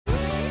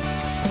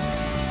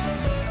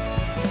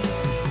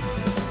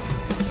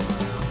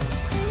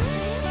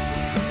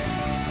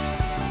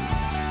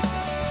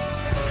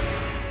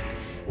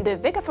The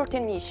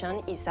Vega14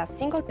 mission is a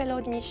single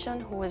payload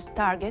mission whose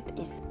target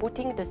is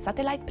putting the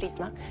satellite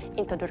PRISMA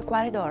into the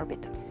required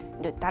orbit.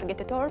 The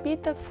targeted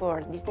orbit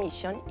for this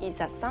mission is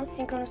a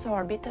sun-synchronous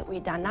orbit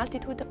with an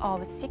altitude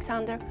of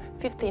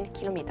 615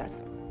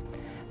 kilometers.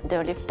 The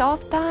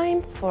liftoff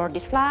time for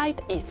this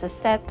flight is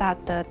set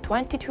at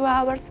 22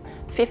 hours,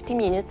 50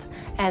 minutes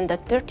and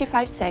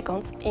 35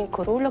 seconds in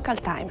Kourou local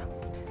time.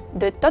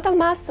 The total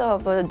mass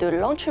of the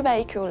launch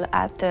vehicle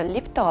at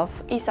liftoff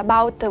is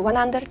about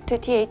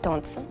 138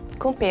 tons,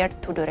 compared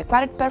to the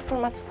required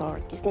performance for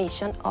this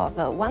mission of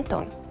 1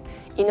 ton.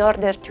 In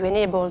order to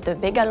enable the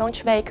Vega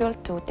launch vehicle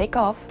to take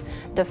off,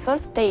 the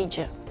first stage,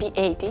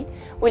 P80,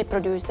 will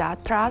produce a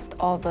thrust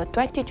of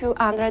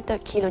 2200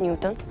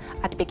 kilonewtons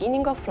at the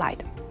beginning of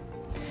flight.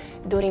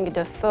 During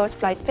the first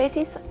flight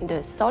phases,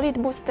 the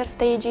solid booster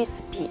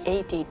stages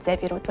P80,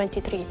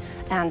 VV23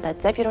 and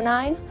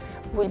VV09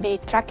 will be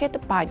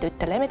tracked by the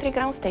telemetry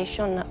ground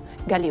station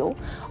Galileo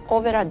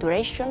over a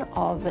duration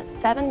of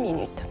 7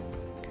 minutes.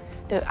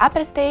 The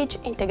upper stage,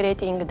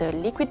 integrating the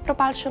liquid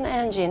propulsion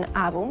engine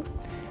AVUM,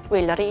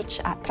 will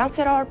reach a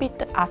transfer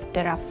orbit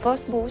after a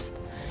first boost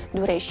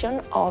duration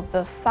of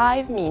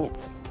 5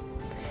 minutes.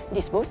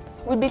 This boost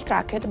will be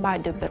tracked by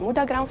the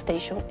Bermuda ground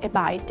station and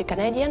by the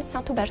Canadian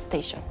Saint-Hubert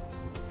station.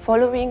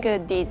 Following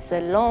this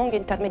long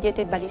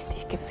intermediate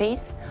ballistic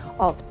phase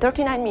of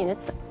 39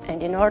 minutes,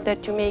 and in order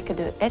to make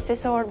the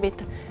SS orbit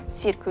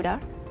circular,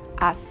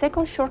 a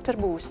second shorter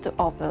boost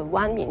of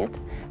 1 minute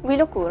will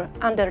occur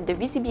under the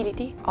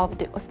visibility of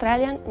the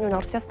Australian New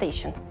Norcia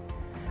station.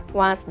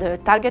 Once the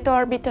target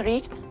orbit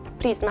reached,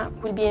 PRISMA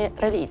will be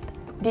released.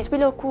 This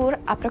will occur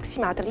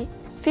approximately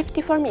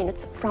 54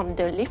 minutes from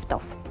the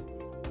liftoff.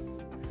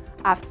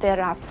 After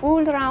a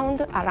full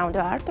round around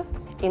the Earth,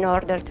 in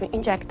order to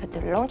inject the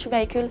launch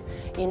vehicle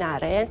in a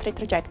re-entry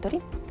trajectory,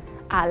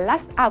 a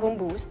last AVUM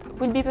boost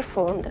will be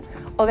performed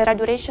over a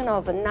duration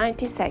of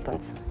 90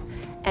 seconds,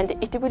 and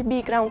it will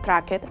be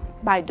ground-tracked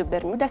by the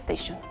Bermuda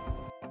station.